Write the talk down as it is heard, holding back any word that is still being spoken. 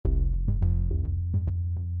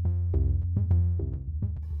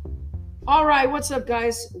All right, what's up,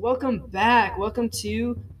 guys? Welcome back. Welcome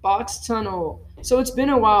to Box Tunnel. So it's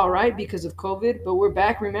been a while, right, because of COVID, but we're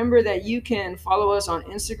back. Remember that you can follow us on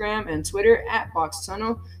Instagram and Twitter at Box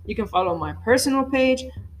Tunnel. You can follow my personal page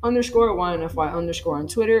underscore YNFY underscore on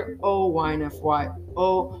Twitter,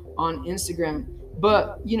 OYNFYO on Instagram.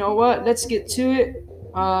 But you know what? Let's get to it.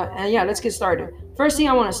 And yeah, let's get started. First thing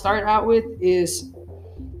I want to start out with is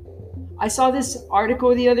I saw this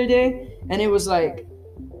article the other day, and it was like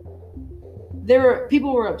there were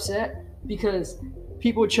people were upset because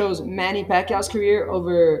people chose Manny Pacquiao's career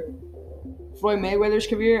over Floyd Mayweather's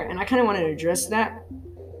career, and I kind of wanted to address that.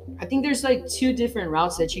 I think there's like two different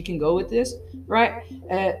routes that you can go with this, right?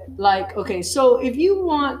 Okay, so if you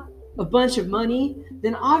want a bunch of money,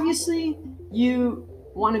 then obviously you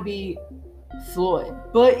want to be Floyd.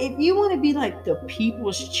 But if you want to be like the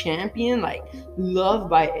people's champion, like loved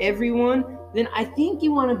by everyone, then I think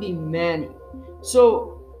you want to be Manny.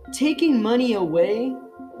 So taking money away,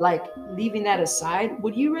 like leaving that aside,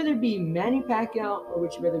 would you rather be Manny Pacquiao or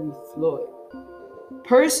would you rather be Floyd?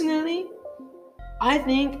 Personally, I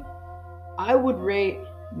think I would rate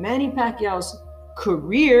Manny Pacquiao's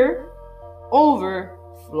career over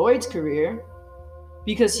Floyd's career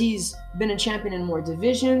because he's been a champion in more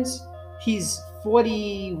divisions. He's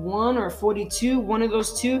 41 or 42, one of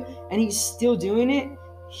those two, and he's still doing it.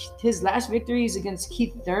 His last victory is against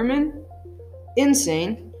Keith Thurman.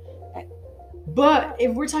 Insane. But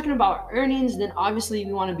if we're talking about earnings, then obviously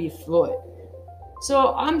we want to be Floyd.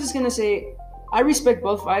 So I'm just going to say I respect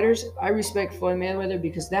both fighters. I respect Floyd Mayweather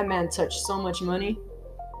because that man touched so much money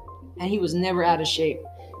and he was never out of shape.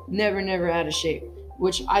 Never out of shape,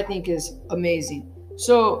 which I think is amazing.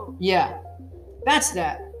 So, yeah, that's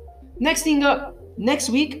that. Next thing up, next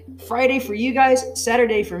week, Friday for you guys,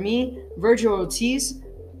 Saturday for me, Virgil Ortiz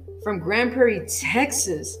from Grand Prairie,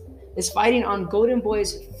 Texas, is fighting on Golden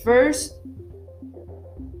Boy's first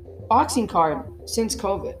boxing card since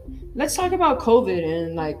COVID. Let's talk about COVID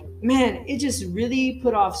and like, man, it just really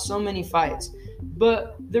put off so many fights.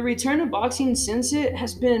 But the return of boxing since it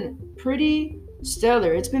has been pretty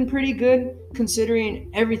stellar. It's been pretty good considering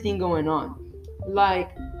everything going on. Like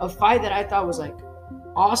a fight that I thought was like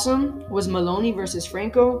awesome was Maloney versus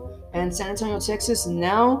Franco, and San Antonio, Texas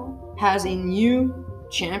now has a new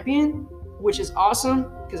champion, which is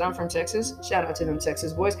awesome because I'm from Texas. Shout out to them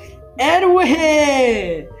Texas boys.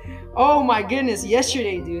 Edwin! Oh my goodness,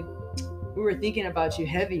 yesterday, dude, we were thinking about you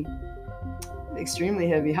heavy, extremely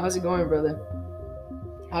heavy. How's it going, brother?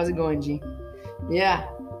 How's it going, G? Yeah,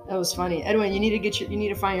 that was funny. Edwin, you need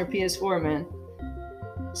to find your PS4, man,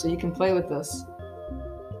 so you can play with us.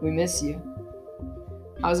 We miss you.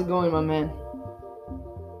 How's it going, my man?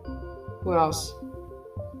 Who else?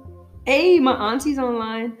 Hey, my auntie's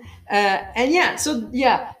online. And yeah, so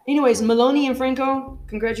yeah. Anyways, Maloney and Franco,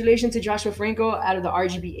 congratulations to Joshua Franco out of the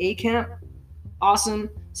RGBA camp. Awesome.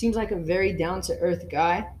 Seems like a very down to earth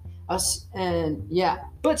guy. Us and yeah.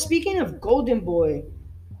 But speaking of Golden Boy,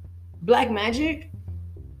 Black Magic,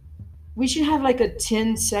 we should have like a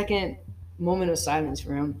 10-second moment of silence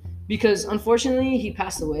for him because unfortunately he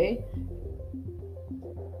passed away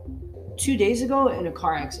 2 days ago in a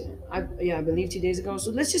car accident. I believe 2 days ago.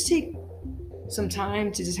 So let's just take some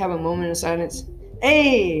time to just have a moment of silence.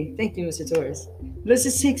 Hey, thank you, Mr. Torres. Let's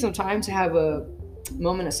just take some time to have a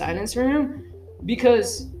moment of silence for him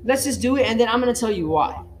because let's just do it and then I'm gonna tell you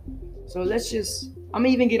why. So I'm gonna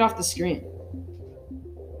even get off the screen.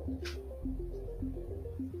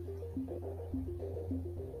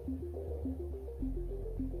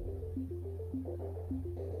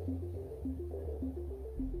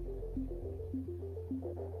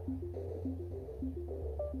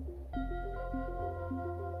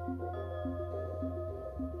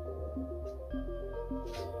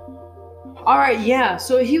 All right, yeah.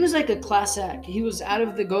 So he was like a class act. He was out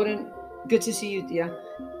of the golden. Good to see you, Thea.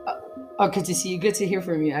 Good to see you. Good to hear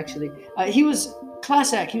from you, actually. He was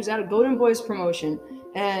class act. He was out of Golden Boys promotion,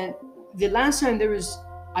 and the last time there was,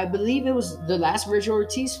 I believe it was the last Virgil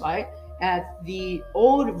Ortiz fight at the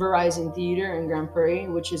old Verizon Theater in Grand Prairie,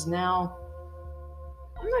 which is now,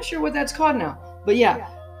 I'm not sure what that's called now, but yeah,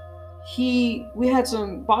 we had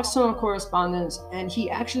some box tunnel correspondence, and he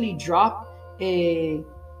actually dropped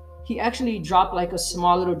like a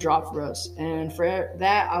small little drop for us, and for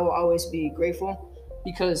that I will always be grateful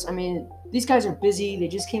because I mean these guys are busy. They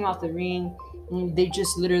just came off the ring, and they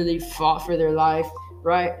just literally fought for their life,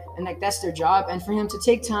 right? And like that's their job. And for him to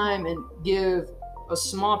take time and give a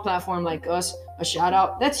small platform like us a shout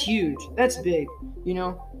out, that's huge. That's big, you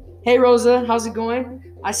know. Hey Rosa, how's it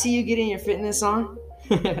going? I see you getting your fitness on.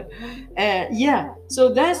 And yeah,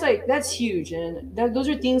 so that's huge, and those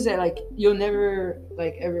are things that like you'll never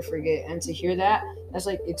like ever forget. And to hear that, that's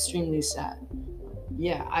like extremely sad.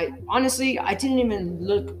 Yeah, I honestly I didn't even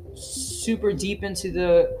look super deep into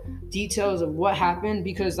the details of what happened,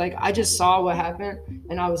 because like I just saw what happened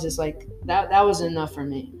and I was just like that was enough for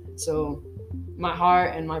me. So my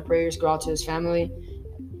heart and my prayers go out to his family.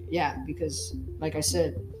 Yeah, because like I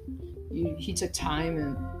said, he took time,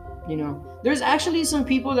 and there's actually some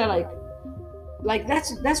people that like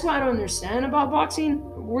that's what I don't understand about boxing.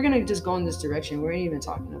 We're gonna just go in this direction. We ain't even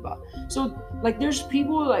talking about. So like there's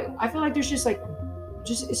people, like I feel like there's just like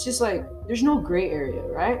it's just like there's no gray area,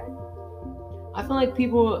 right? I feel like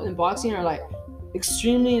people in boxing are like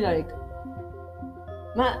extremely like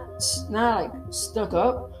not like stuck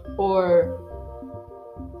up, or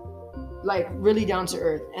like really down to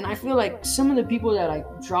earth. And I feel like some of the people that like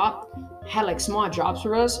had like small drops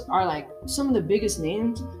for us are like some of the biggest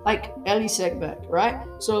names, like Eli Sekbeck, right?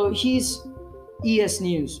 So he's ES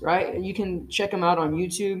News, right? You can check him out on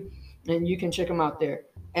YouTube, and you can check him out there.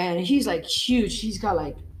 And he's like huge. He's got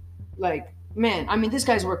like man, I mean, this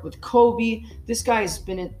guy's worked with Kobe. This guy's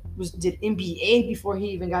did NBA before he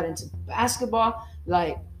even got into basketball.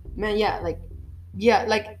 Like, man, yeah, like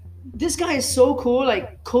this guy is so cool.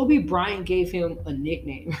 Like Kobe Bryant gave him a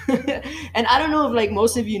nickname, and I don't know if like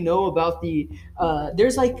most of you know about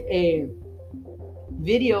there's like a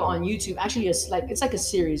video on YouTube. Actually, it's like a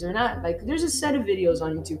series, or not, like there's a set of videos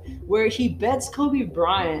on YouTube where he bets Kobe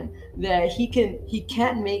Bryant that he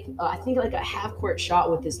can't make I think like a half court shot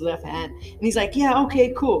with his left hand, and he's like, yeah,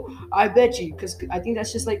 okay, cool, I bet you, because I think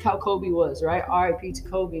that's just like how Kobe was, right? R.I.P. to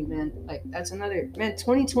Kobe, man. Like that's another man.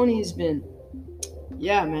 2020 has been,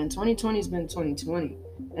 yeah, man. 2020 has been 2020,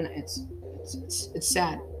 and it's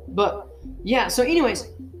sad, but yeah. So, anyways,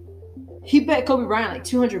 he bet Kobe Bryant like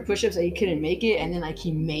 200 push-ups that he couldn't make it, and then like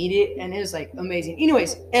he made it, and it was like amazing.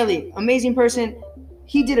 Anyways, Ellie, amazing person.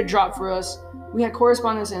 He did a drop for us. We had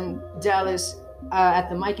correspondence in Dallas at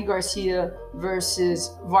the Mikey Garcia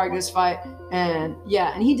versus Vargas fight, and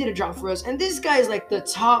yeah, and he did a drop for us. And this guy is like the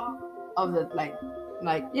top of the like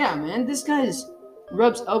yeah, man. This guy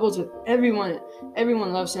rubs elbows with everyone.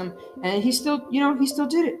 Everyone loves him, and he still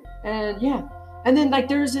did it. And yeah, and then like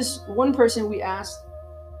there's this one person we asked,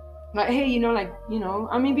 like, hey,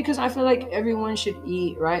 I mean, because I feel like everyone should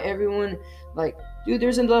eat, right? Everyone, like, dude,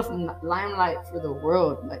 there's enough limelight for the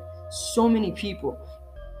world, like so many people.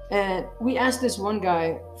 And we asked this one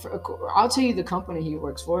guy I'll tell you the company he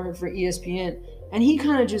works for ESPN, and he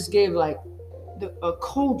kind of just gave like a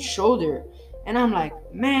cold shoulder. And I'm like,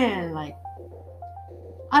 man, like,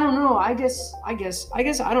 I don't know. I guess I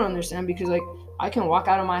don't understand, because like I can walk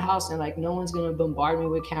out of my house and like no one's gonna bombard me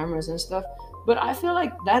with cameras and stuff. But I feel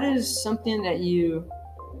like that is something that you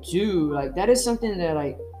do. Like that is something that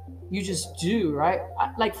like you just do, right?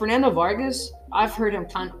 Like Fernando Vargas, I've heard him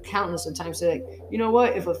countless of times say like, you know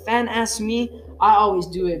what? If a fan asks me, I always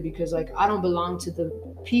do it, because like I don't belong to the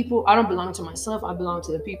people. I don't belong to myself. I belong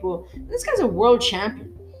to the people. And this guy's a world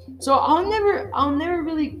champion. So I'll never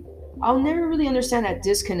really understand that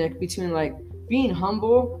disconnect between like being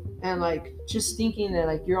humble and like just thinking that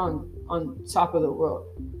like you're on top of the world.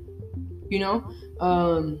 You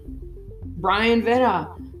know, Brian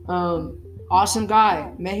Vera, awesome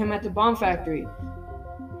guy. Met him at the Bomb Factory.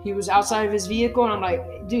 He was outside of his vehicle, and I'm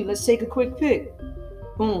like, dude, let's take a quick pic.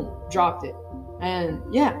 Boom, dropped it. And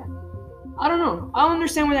yeah, I don't know. I don't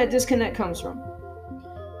understand where that disconnect comes from.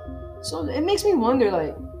 So it makes me wonder,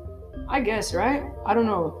 like, I guess, right? I don't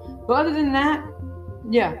know. But other than that,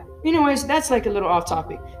 yeah. Anyways, that's like a little off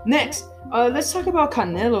topic. Next, let's talk about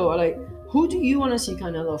Canelo. Like, who do you want to see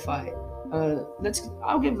Canelo fight? I'll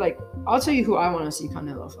tell you who I want to see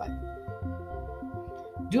Canelo fight.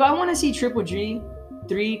 Do I want to see Triple G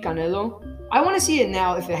 3 Canelo? I want to see it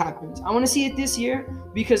now if it happens. I want to see it this year,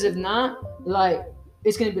 because if not, like,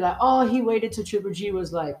 it's going to be like, oh, he waited till Triple G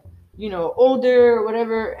was like, older or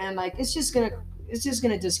whatever. And like, it's just going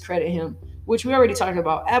to discredit him, which we already talked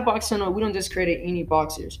about. At Box Tunnel, we don't discredit any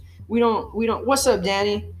boxers. We don't, what's up,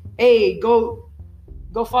 Danny? Hey, go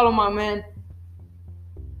follow my man.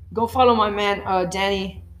 Go follow my man,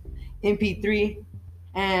 Danny MP3,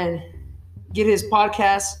 and get his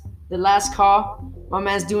podcast, The Last Call. My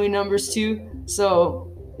man's doing numbers too.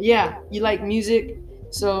 So yeah, you like music,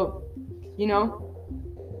 so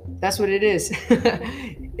that's what it is.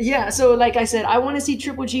 Yeah, so like I said, I want to see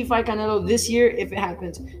Triple G fight Canelo this year if it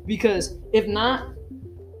happens, because if not,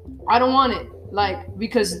 I don't want it. Like,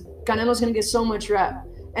 because Canelo's gonna get so much rap.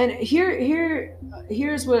 And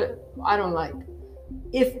here's what I don't like.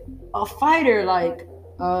 If a fighter like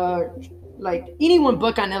anyone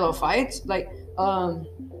but Canelo fights, like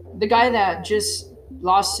the guy that just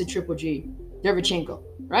lost to Triple G, Derevchenko,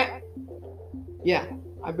 right? Yeah,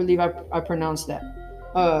 I believe I pronounced that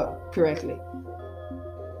correctly.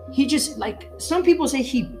 He just, like, some people say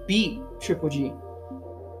he beat Triple G.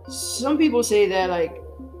 Some people say that, like,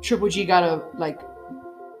 Triple G got a, like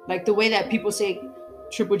the way that people say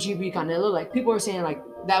Triple G beat Canelo, like, people are saying like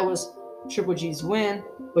that was Triple G's win,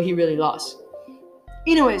 but he really lost.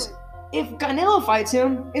 Anyways, if Canelo fights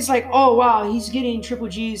him, it's like, oh wow, he's getting Triple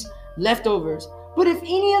G's leftovers. But if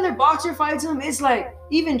any other boxer fights him, it's like,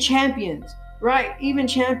 even champions, right? Even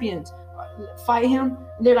champions fight him,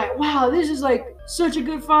 and they're like, wow, this is like such a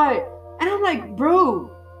good fight. And I'm like,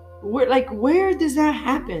 bro, where does that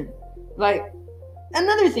happen? Like,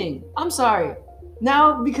 another thing, I'm sorry.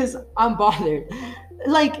 Now, because I'm bothered.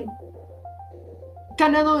 Like,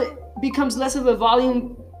 Canelo becomes less of a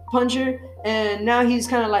volume puncher, and now he's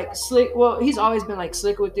kind of like slick. Well, he's always been like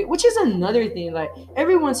slick with it, which is another thing. Like,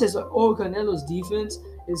 everyone says, oh, Canelo's defense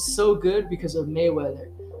is so good because of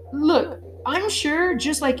Mayweather. Look, I'm sure,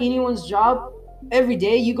 just like anyone's job, every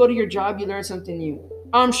day you go to your job, you learn something new.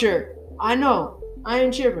 I'm sure. I know. I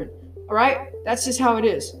ain't tripping. All right? That's just how it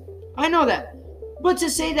is. I know that. But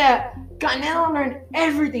to say that Canelo learned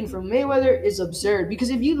everything from Mayweather is absurd,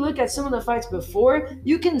 because if you look at some of the fights before,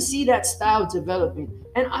 you can see that style developing.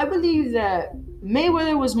 And I believe that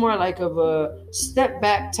Mayweather was more like of a step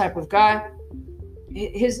back type of guy.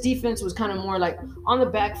 His defense was kind of more like on the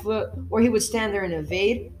back foot, or he would stand there and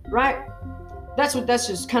evade, right? That's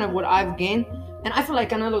just kind of what I've gained. And I feel like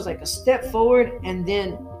Canelo's like a step forward, and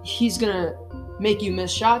then he's gonna make you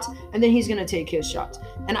miss shots, and then he's gonna take his shots.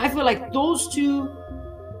 And I feel like those two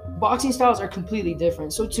boxing styles are completely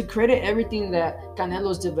different. So to credit everything that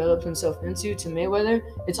Canelo's developed himself into to Mayweather,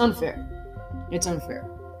 it's unfair. It's unfair.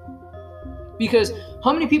 Because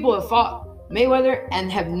how many people have fought Mayweather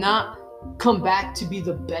and have not come back to be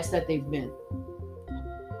the best that they've been?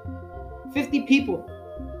 50 people.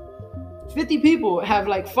 50 people have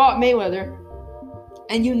like fought Mayweather,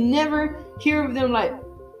 and you never hear of them like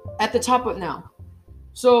at the top of now.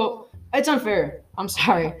 So it's unfair. I'm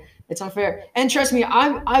sorry. It's unfair. And trust me,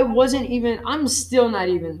 I'm still not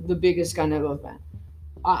even the biggest Canelo fan.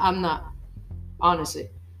 I'm not. Honestly.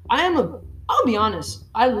 I'll be honest.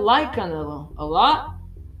 I like Canelo a lot,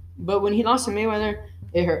 but when he lost to Mayweather,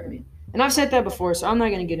 it hurt me. And I've said that before, so I'm not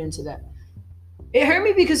going to get into that. It hurt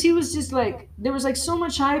me because he was just like, there was like so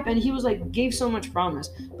much hype, and he was like, gave so much promise.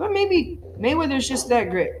 But maybe Mayweather's just that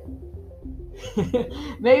great.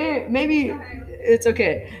 maybe it's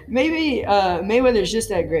okay. Maybe Mayweather's just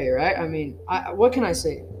that great, right? I mean, what can I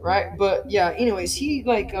say, right? But yeah, anyways, he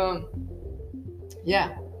like,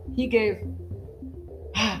 yeah, he gave.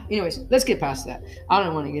 Anyways, let's get past that. I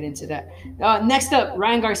don't want to get into that. Next up,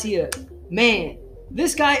 Ryan Garcia. Man,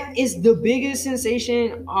 this guy is the biggest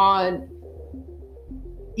sensation on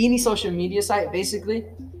any social media site, basically.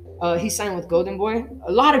 He signed with Golden Boy.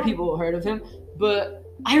 A lot of people heard of him, but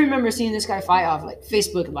I remember seeing this guy fight off like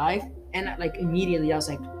Facebook Live, and like immediately I was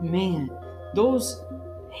like, man,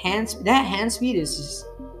 that hand speed is just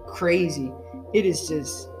crazy. It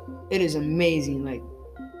is amazing. Like,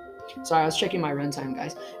 sorry, I was checking my runtime,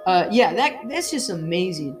 guys. Yeah, that's just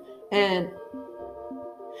amazing. And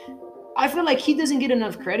I feel like he doesn't get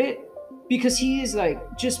enough credit because he is like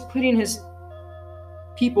just putting his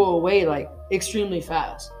people away like extremely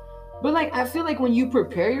fast. But like, I feel like when you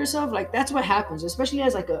prepare yourself, like that's what happens, especially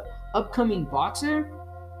as like a upcoming boxer.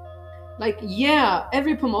 Like, yeah,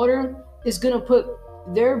 every promoter is gonna put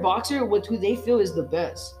their boxer with who they feel is the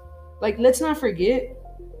best. Like, let's not forget.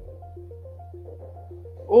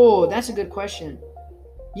 Oh, that's a good question.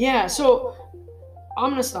 Yeah, so I'm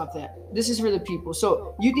gonna stop that. This is for the people.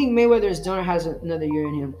 So you think Mayweather is done or has another year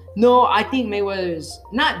in him? No, I think Mayweather is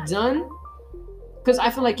not done, because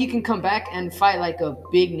I feel like he can come back and fight like a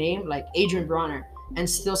big name like Adrian Bronner and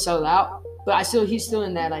still sell out. But he's still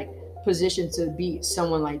in that like position to beat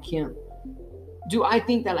someone like him. Do I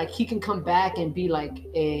think that like he can come back and be like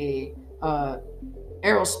a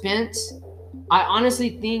Errol Spence? I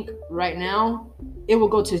honestly think right now it will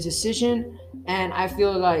go to decision, and I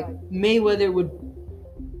feel like Mayweather would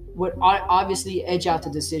obviously edge out the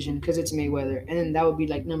decision because it's Mayweather, and then that would be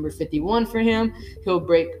like number 51 for him. He'll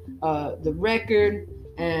break the record,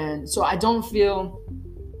 and so I don't feel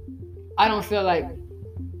like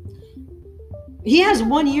he has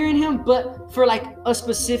 1 year in him, but for like a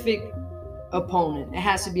specific opponent, it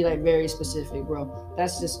has to be like very specific, bro.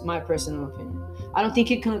 That's just my personal opinion. I don't think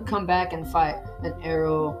he can come back and fight an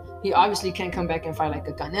Errol. He obviously can't come back and fight like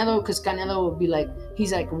a Canelo, because Canelo will be like,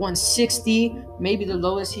 he's like 160, maybe the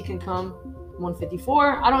lowest he can come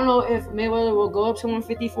 154. I don't know if Mayweather will go up to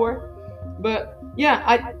 154, But he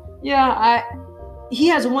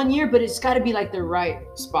has 1 year, but it's got to be like the right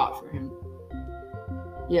spot for him.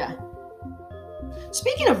 Yeah.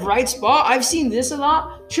 Speaking of right spot, I've seen this a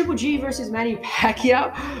lot. Triple G versus Manny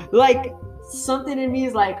Pacquiao. Like, something in me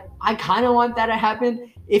is like, I kind of want that to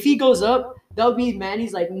happen. If he goes up, that'll be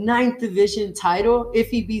Manny's like 9th division title if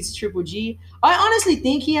he beats Triple G. I honestly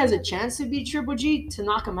think he has a chance to beat Triple G. To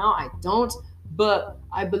knock him out, I don't. But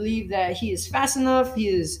I believe that he is fast enough, he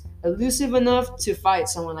is elusive enough to fight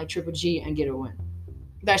someone like Triple G and get a win.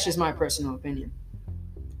 That's just my personal opinion,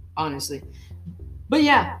 honestly. But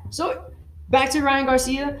yeah, so back to Ryan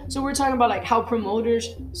Garcia. So we're talking about like how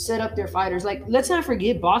promoters set up their fighters. Like, let's not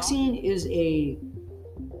forget, boxing is a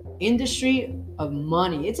industry of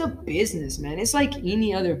money. It's a business, man. It's like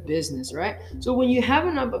any other business, right? So when you have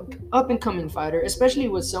an up and coming fighter, especially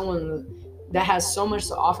with someone that has so much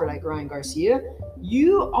to offer like Ryan Garcia,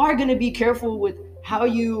 you are gonna be careful with how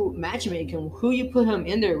you matchmake him, who you put him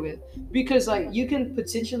in there with, because like you can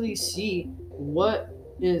potentially see what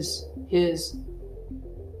is his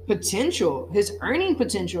potential, his earning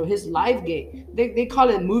potential, his live gate. They call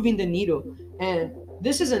it moving the needle. And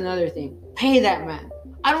this is another thing. Pay that man.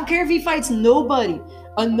 I don't care if he fights nobody,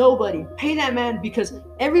 a nobody. Pay that man, because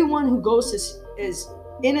everyone who goes is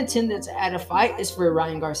in attendance at a fight is for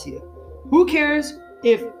Ryan Garcia. Who cares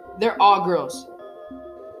if they're all girls?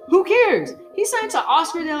 Who cares? He signed to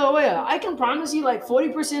Oscar De La Hoya. I can promise you like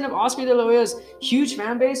 40% of Oscar De La Hoya's huge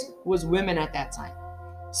fan base was women at that time.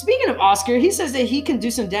 Speaking of Oscar, he says that he can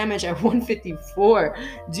do some damage at 154.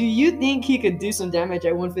 Do you think he could do some damage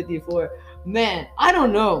at 154? Man, I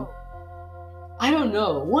don't know.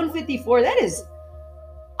 154, that is,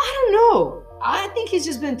 I don't know. I think he's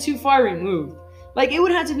just been too far removed. Like, it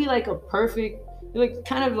would have to be like a perfect, like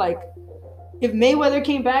kind of like, if Mayweather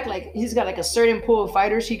came back, like he's got like a certain pool of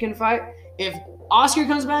fighters he can fight. If Oscar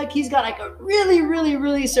comes back, he's got like a really, really,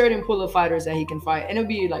 really certain pool of fighters that he can fight. And it'll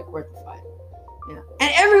be like worth the fight. Yeah.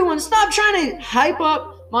 And everyone, stop trying to hype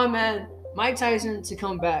up my man Mike Tyson to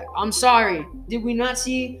come back. I'm sorry. Did we not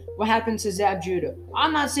see what happened to Zab Judah?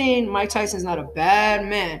 I'm not saying Mike Tyson's not a bad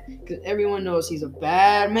man, because everyone knows he's a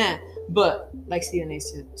bad man. But like Stephen A.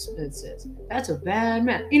 Smith says, that's a bad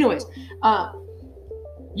man. Anyways,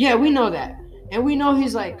 yeah, we know that. And we know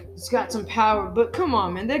he's got some power. But come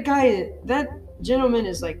on, man. That gentleman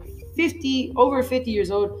is like 50, over 50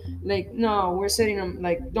 years old. Like, no, we're setting him,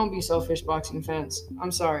 like, don't be selfish, boxing fans.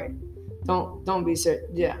 I'm sorry. Don't be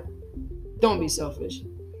yeah. Don't be selfish.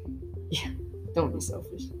 Yeah, don't be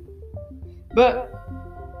selfish. But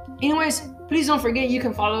anyways, please don't forget you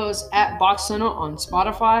can follow us at Box Tunnel on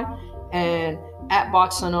Spotify and at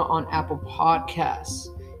Box Tunnel on Apple Podcasts.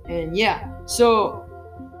 And yeah, so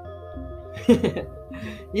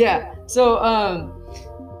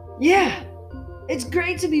yeah, it's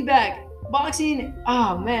great to be back. Boxing,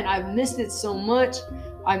 oh man, I've missed it so much.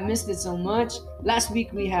 Last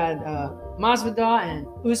week we had Masvidal and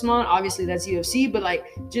Usman. Obviously that's UFC, but like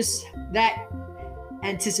just that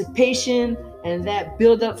anticipation and that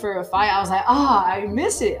build up for a fight, I was like, I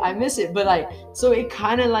miss it. But like, so it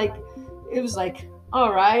kind of like, it was like,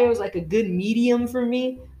 all right, it was like a good medium for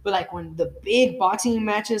me. But like when the big boxing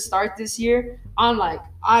matches start this year, I'm like,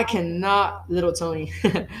 I cannot, little Tony,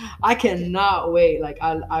 I cannot wait. Like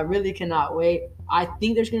I really cannot wait. I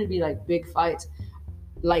think there's going to be like big fights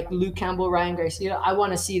like Luke Campbell, Ryan Garcia. I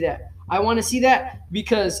want to see that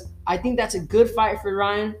because I think that's a good fight for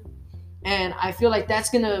Ryan. And I feel like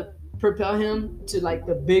that's going to propel him to like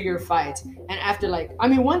the bigger fights. And after like, I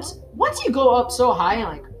mean, once you go up so high and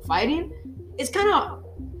like fighting, it's kind of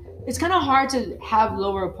hard to have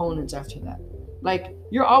lower opponents after that. Like,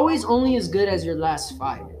 you're always only as good as your last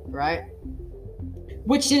fight, right?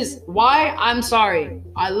 Which is why, I'm sorry,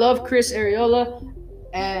 I love Chris Arreola,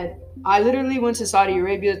 and I literally went to Saudi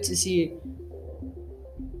Arabia to see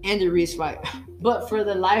Andy Ruiz fight. But for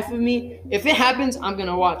the life of me, if it happens, I'm going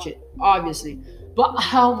to watch it, obviously. But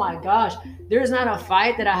oh my gosh, there's not a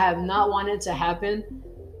fight that I have not wanted to happen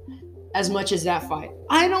as much as that fight.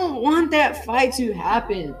 I don't want that fight to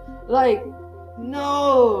happen. Like,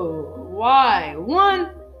 no. Why?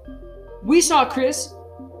 One, we saw Chris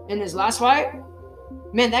in his last fight.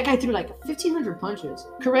 Man, that guy threw like 1,500 punches.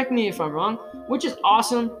 Correct me if I'm wrong, which is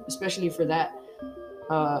awesome, especially for that.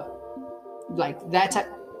 Like that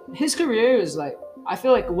type. His career is like, I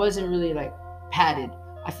feel like it wasn't really like padded.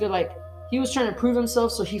 I feel like he was trying to prove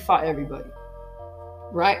himself, so he fought everybody.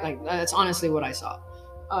 Right? Like, that's honestly what I saw.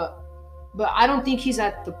 But I don't think he's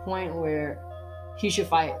at the point where he should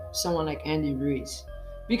fight someone like Andy Ruiz.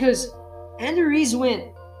 Because Andy Ruiz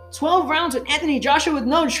went 12 rounds with Anthony Joshua with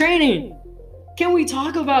no training. Can we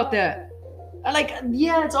talk about that? Like,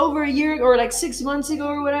 yeah, it's over a year or like 6 months ago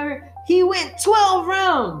or whatever. He went 12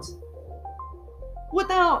 rounds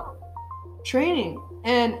without training.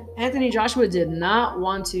 And Anthony Joshua did not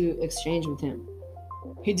want to exchange with him.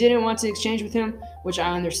 He didn't want to exchange with him, which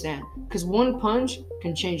I understand. Because one punch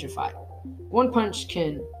can change a fight. One punch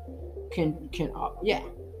can yeah.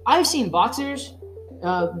 I've seen boxers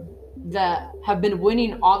that have been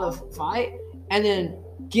winning all the fight and then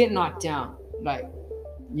get knocked down. Like,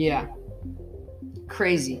 yeah.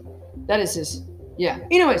 Crazy. That is just, yeah.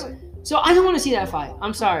 Anyways, so I don't want to see that fight.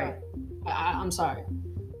 I'm sorry. I'm sorry.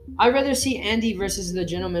 I'd rather see Andy versus the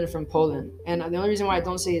gentleman from Poland. And the only reason why I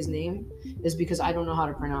don't say his name is because I don't know how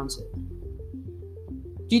to pronounce it.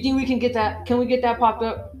 Do you think we can get that? Can we get that popped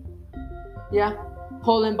up? Yeah.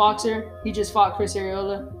 Poland boxer. He just fought Chris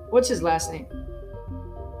Arreola. What's his last name?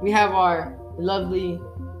 We have our lovely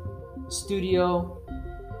studio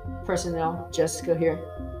personnel, Jessica, here.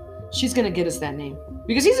 She's going to get us that name.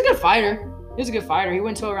 Because he's a good fighter. He's a good fighter. He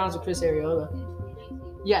went 12 rounds with Chris Arreola.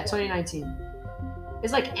 Yeah, 2019.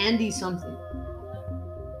 It's like Andy something.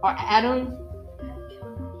 Or Adam.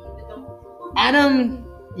 Adam,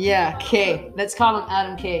 yeah, K. Let's call him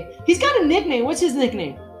Adam K. He's got a nickname. What's his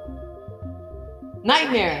nickname?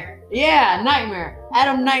 Nightmare. Yeah, Nightmare.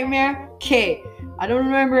 Adam Nightmare K. I don't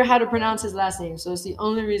remember how to pronounce his last name, so it's the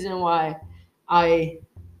only reason why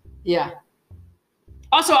yeah.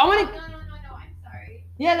 Also, I want to... No, I'm sorry.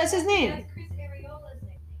 Yeah, that's his name. That's Chris Arreola's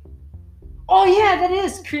nickname. Oh, yeah, that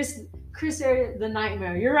is Chris the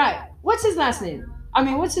Nightmare. You're right. What's his last name? I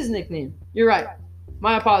mean, what's his nickname? You're right.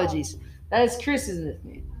 My apologies. That is Chris's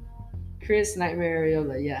nickname. Chris Nightmare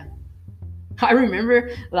Arreola, yeah. I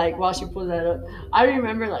remember, like, while she pulls that up, I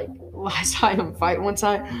remember, like, I saw him fight one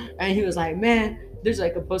time, and he was like, man, there's,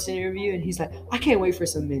 like, a post interview, and he's like, I can't wait for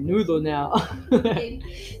some menudo now.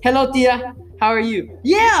 Hello, Tia. How are you?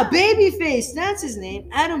 Yeah, Babyface. That's his name.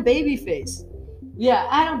 Adam Babyface. Yeah,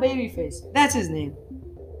 Adam Babyface. That's his name.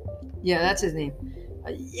 Yeah, that's his name.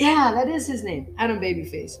 Yeah, that is his name. Adam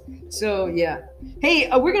Babyface. So, yeah. Hey,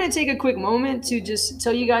 we're going to take a quick moment to just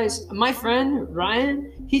tell you guys, my friend,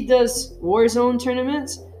 Ryan, he does Warzone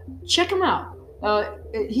tournaments. Check him out.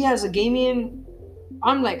 He has a gaming...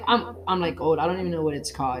 I'm like old. I don't even know what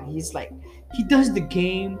it's called. He's like... He does the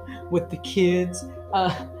game with the kids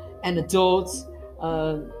and adults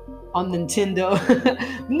on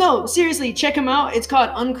Nintendo. No, seriously, check him out. It's called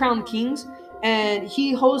Uncrowned Kings. And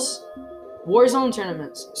he hosts Warzone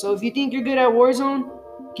tournaments. So if you think you're good at Warzone,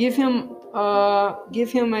 give him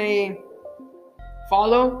a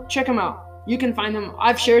follow. Check him out. You can find him.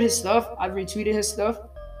 I've shared his stuff. I've retweeted his stuff.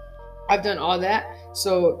 I've done all that.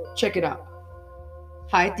 So check it out.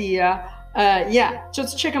 Hi, Tia. Yeah,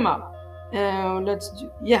 just check him out. Yeah.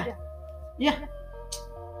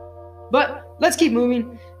 But let's keep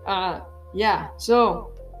moving. Yeah.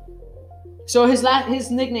 So his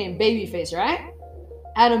nickname, Babyface, right?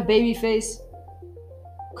 Adam Babyface.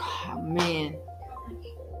 Oh, man.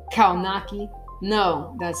 Kaunaki.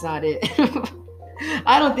 No, that's not it.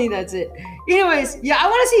 I don't think that's it. Anyways, yeah, I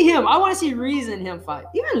want to see him. I want to see Reese and him fight.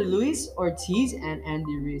 Even Luis Ortiz and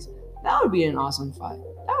Andy Reese. That would be an awesome fight.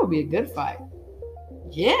 That would be a good fight.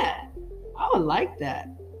 Yeah, I would like that.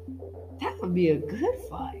 That would be a good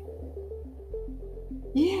fight.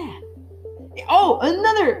 Yeah. Oh,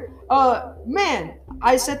 another. Man,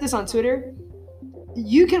 I said this on Twitter.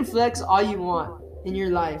 You can flex all you want in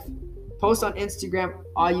your life. Post on Instagram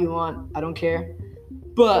all you want. I don't care.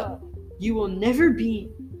 But you will never be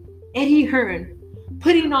Eddie Hearn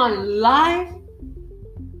putting on live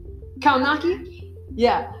Kaunaki?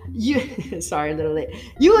 Yeah. Sorry, a little late.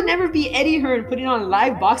 You will never be Eddie Hearn putting on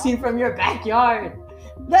live boxing from your backyard.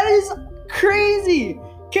 That is crazy.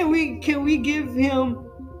 Can we give him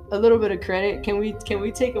a little bit of credit? Can we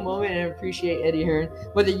take a moment and appreciate Eddie Hearn,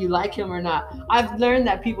 whether you like him or not? I've learned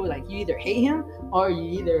that people, like, you either hate him or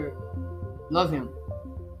you either love him.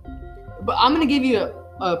 But I'm gonna give you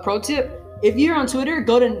a pro tip. If you're on Twitter,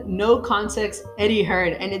 go to No Context Eddie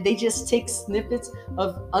Hearn, and they just take snippets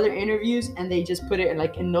of other interviews and they just put it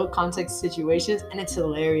in no context situations, and it's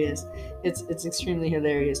hilarious. It's extremely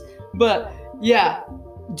hilarious. But yeah,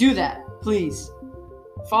 do that, please.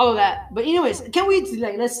 Follow that. But anyways, can we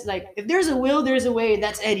if there's a will, there's a way.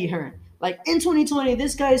 That's Eddie Hearn. Like, in 2020,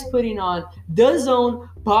 this guy's putting on the zone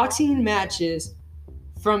boxing matches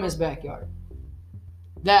from his backyard.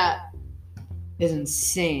 That is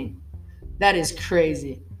insane. That is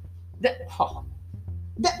crazy. Imagine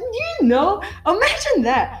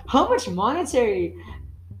that. How much monetary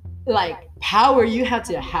power you have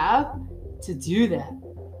to do that.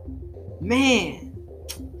 Man.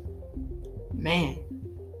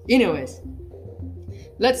 Anyways,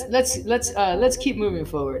 let's keep moving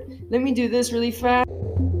forward. Let me do this really fast.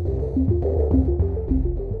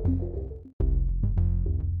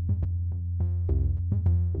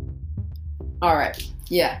 All right.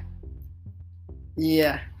 Yeah.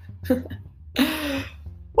 Yeah. Woo!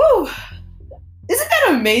 Isn't that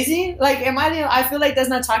amazing? Like, I feel like that's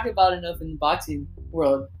not talked about enough in the boxing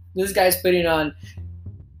world. This guy's putting on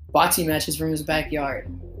boxing matches from his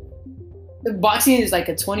backyard. The boxing is like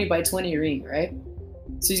a 20 by 20 ring, right?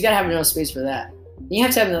 So he's got to have enough space for that. You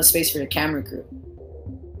have to have enough space for the camera crew.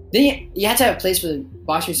 Then you have to have a place for the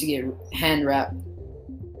boxers to get hand wrapped.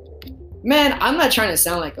 Man, I'm not trying to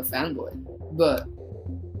sound like a fanboy, but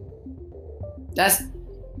that's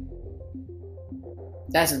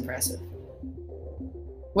impressive.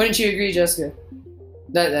 Wouldn't you agree, Jessica?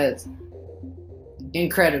 That's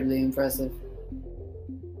incredibly impressive.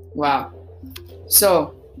 Wow.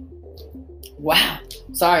 So, wow.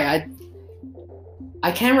 Sorry,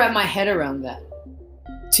 I can't wrap my head around that.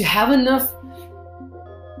 To have enough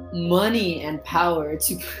money and power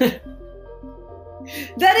to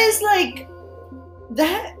that is like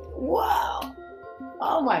that. Wow.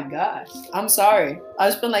 Oh my gosh. I'm sorry. I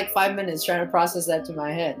spent like 5 minutes trying to process that to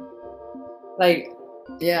my head. Like,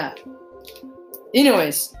 yeah.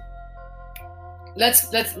 Anyways,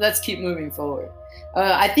 let's keep moving forward.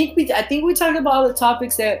 I think we talked about all the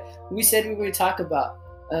topics that we said we would talk about.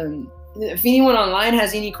 If anyone online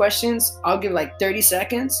has any questions, I'll give like 30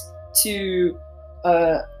 seconds to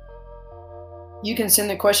you can send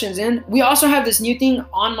the questions in. We also have this new thing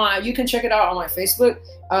on you can check it out on my Facebook.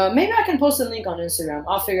 Maybe I can post a link on Instagram.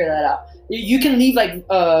 I'll figure that out. You can leave like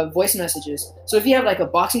voice messages. So if you have like a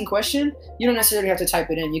boxing question, you don't necessarily have to type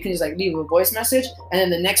it in. You can just like leave a voice message, and then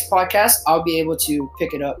the next podcast I'll be able to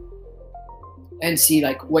pick it up and see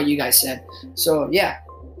like what you guys said. So yeah,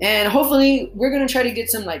 and hopefully we're gonna try to get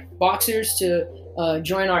some like boxers to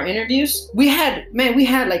join our interviews. We had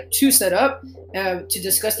like 2 set up to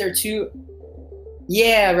discuss their 2.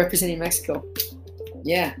 Yeah, representing Mexico.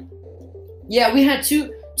 Yeah, we had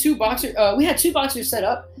two boxers set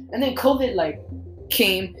up, and then COVID like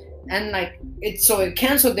came and like it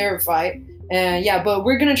canceled their fight. And yeah, but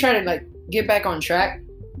we're gonna try to like get back on track,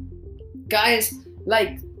 guys.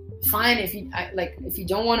 Like, fine if you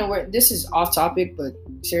don't want to wear. This is off topic, but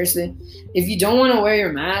seriously, if you don't want to wear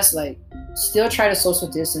your mask, like, still try to social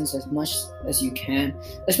distance as much as you can,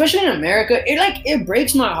 especially in America. It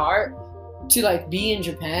breaks my heart to like be in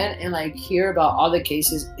Japan and like hear about all the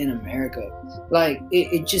cases in America. Like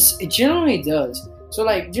it generally does. So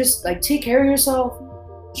like, just like take care of yourself.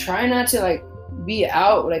 Try not to like be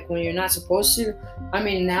out like when you're not supposed to. I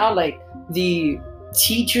mean, now like the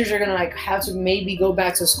teachers are gonna like have to maybe go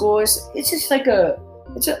back to school. It's just like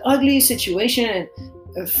it's an ugly situation.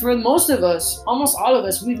 And for most of us, almost all of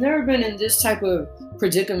us, we've never been in this type of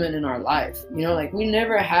predicament in our life. You know, like we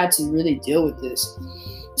never had to really deal with this.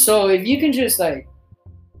 So if you can just like,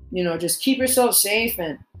 you know, just keep yourself safe,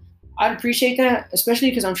 and I'd appreciate that, especially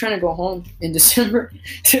because I'm trying to go home in December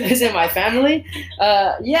to visit my family.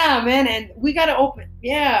 Yeah, man, and we gotta open.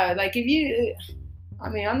 Yeah, like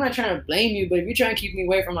I'm not trying to blame you, but if you're trying to keep me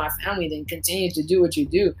away from my family, then continue to do what you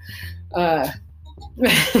do.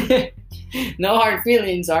 No hard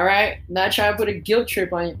feelings, all right? Not trying to put a guilt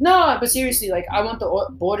trip on you. No, but seriously, like I want the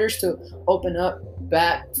borders to open up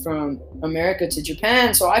back from America to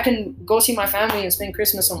Japan so I can go see my family and spend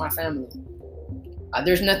Christmas with my family.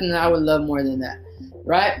 There's nothing that I would love more than that,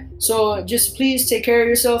 right? So just please take care of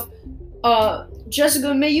yourself.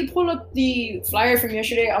 Jessica, may you pull up the flyer from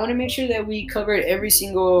yesterday? I want to make sure that we covered every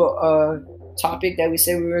single topic that we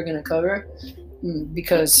said we were going to cover,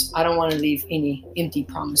 because I don't want to leave any empty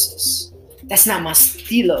promises. That's not my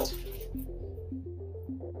stilo.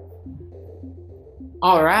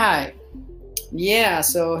 All right. Yeah,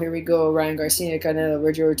 so here we go. Ryan Garcia, Canelo,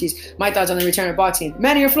 Virgil Ortiz. My thoughts on the return of boxing.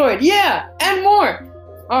 Manny or Floyd? Yeah, and more.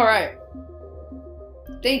 All right.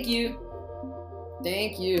 Thank you.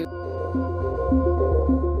 Thank you.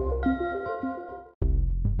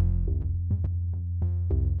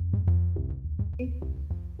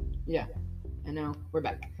 Yeah, and now we're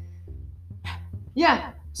back.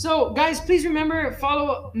 Yeah, so guys, please remember,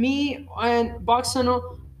 follow me on Box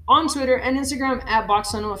Tunnel on Twitter and Instagram at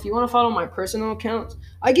Box Tunnel. If you want to follow my personal accounts,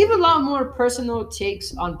 I give a lot more personal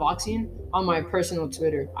takes on boxing on my personal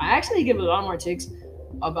Twitter. I actually give a lot more takes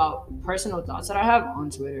about personal thoughts that I have on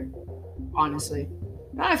Twitter, honestly.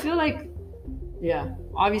 I feel like, yeah,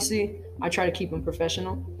 obviously I try to keep them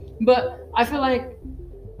professional, but I feel like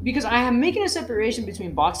because I am making a separation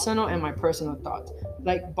between Box Tunnel and my personal thoughts.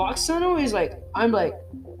 Like, Box Tunnel is like, I'm like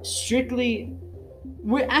strictly,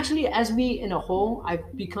 we're actually, as we in a whole, I've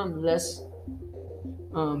become less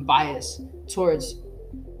bias towards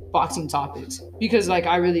boxing topics because like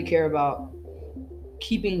I really care about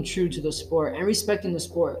keeping true to the sport and respecting the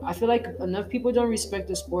sport. I feel like enough people don't respect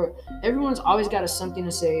the sport. Everyone's always got something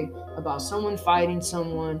to say about someone fighting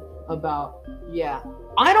someone, about, yeah.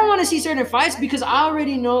 I don't want to see certain fights because I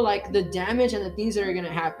already know like the damage and the things that are going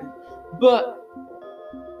to happen. But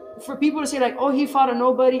for people to say like, oh, he fought a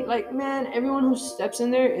nobody, like, man, everyone who steps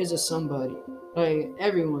in there is a somebody. Like,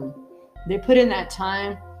 everyone. They put in that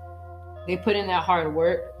time, they put in that hard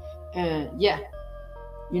work, and yeah,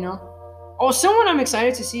 you know. Oh, someone I'm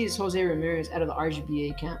excited to see is Jose Ramirez out of the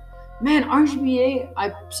RGBA camp. Man, RGBA,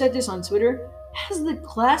 I said this on Twitter, has the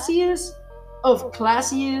classiest of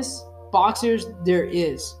classiest boxers there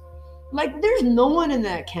is. Like, there's no one in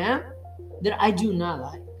that camp that I do not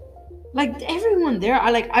like. Like everyone there,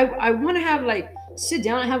 I want to have like sit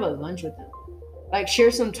down and have a lunch with them, like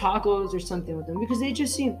share some tacos or something with them because they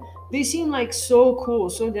seem like so cool,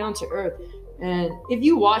 so down to earth. And if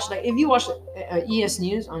you watch ES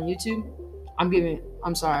News on YouTube,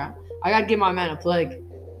 I'm sorry, I gotta give my man a plug.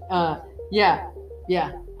 Yeah,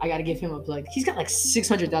 yeah, I gotta give him a plug. He's got like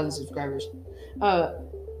 600,000 subscribers. Uh,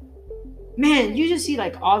 man, you just see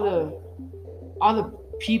like all the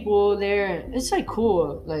people there, and it's like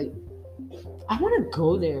cool. Like I want to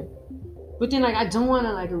go there, but then like I don't want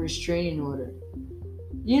to like a restraining order.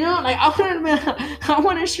 You know, like I want to, I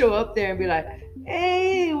want to show up there and be like,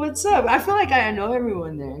 "Hey, what's up?" I feel like I know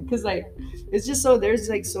everyone there because like it's just so there's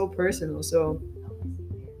like so personal. So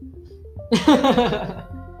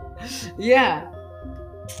yeah,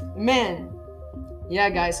 man, yeah,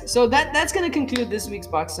 guys. So that's gonna conclude this week's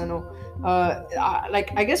Box Tunnel.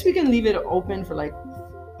 I guess we can leave it open for like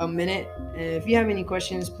a minute. And if you have any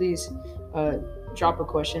questions, please uh, drop a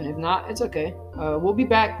question. If not, it's okay. We'll be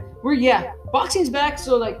back. Boxing's back,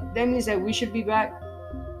 so like that means that we should be back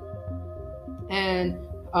and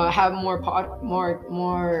have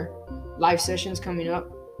more live sessions coming up.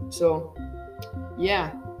 So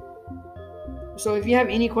yeah. So if you have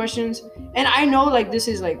any questions, and I know like this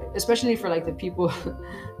is like especially for like the people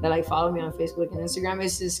that like follow me on Facebook and Instagram,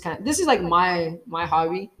 this is like my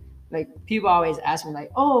hobby. Like people always ask me like,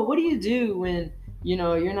 oh, what do you do when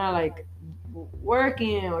you're not like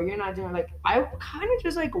working or you're not doing, like, I kind of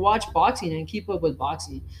just like watch boxing and keep up with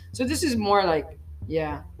boxing. So this is more like,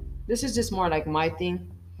 yeah, this is just more like my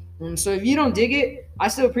thing. So if you don't dig it, I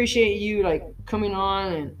still appreciate you like coming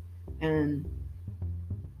on and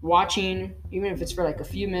watching, even if it's for like a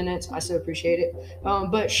few minutes. I still appreciate it.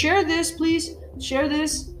 But share this, please. Share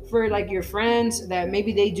this for like your friends that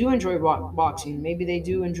maybe they do enjoy boxing. Maybe they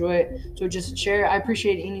do enjoy it. So just share. I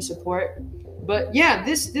appreciate any support. But yeah,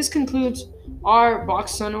 this concludes our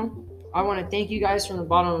Box Tunnel. I want to thank you guys from the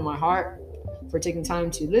bottom of my heart for taking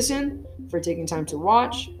time to listen, for taking time to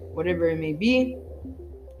watch, whatever it may be.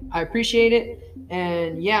 I appreciate it.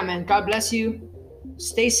 And yeah, man, God bless you.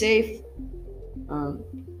 Stay safe.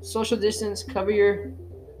 Social distance, cover your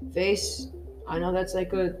face. I know that's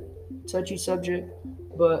like a touchy subject,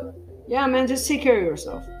 but yeah, man, just take care of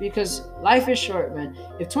yourself because life is short, man.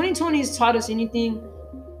 If 2020 has taught us anything,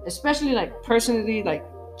 especially like personally, like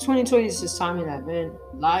 2020 is just taught me that, man,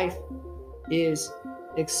 life is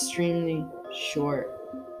extremely short.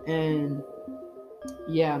 And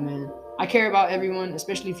yeah, man, I care about everyone,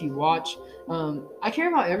 especially if you watch. I care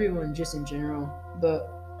about everyone just in general,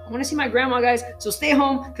 but I want to see my grandma, guys. So stay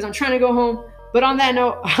home because I'm trying to go home. But on that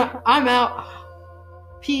note, I'm out.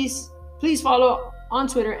 Peace. Please follow on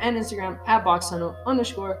Twitter and Instagram at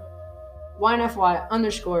boxtunnel_YNFY_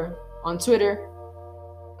 on Twitter.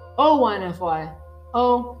 OYNFY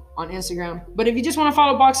on Instagram. But if you just want to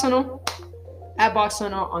follow Box Tunnel, at Box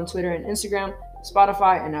Tunnel on Twitter and Instagram,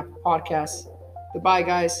 Spotify, and Apple Podcasts. Goodbye,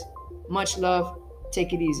 guys. Much love.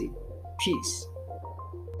 Take it easy. Peace.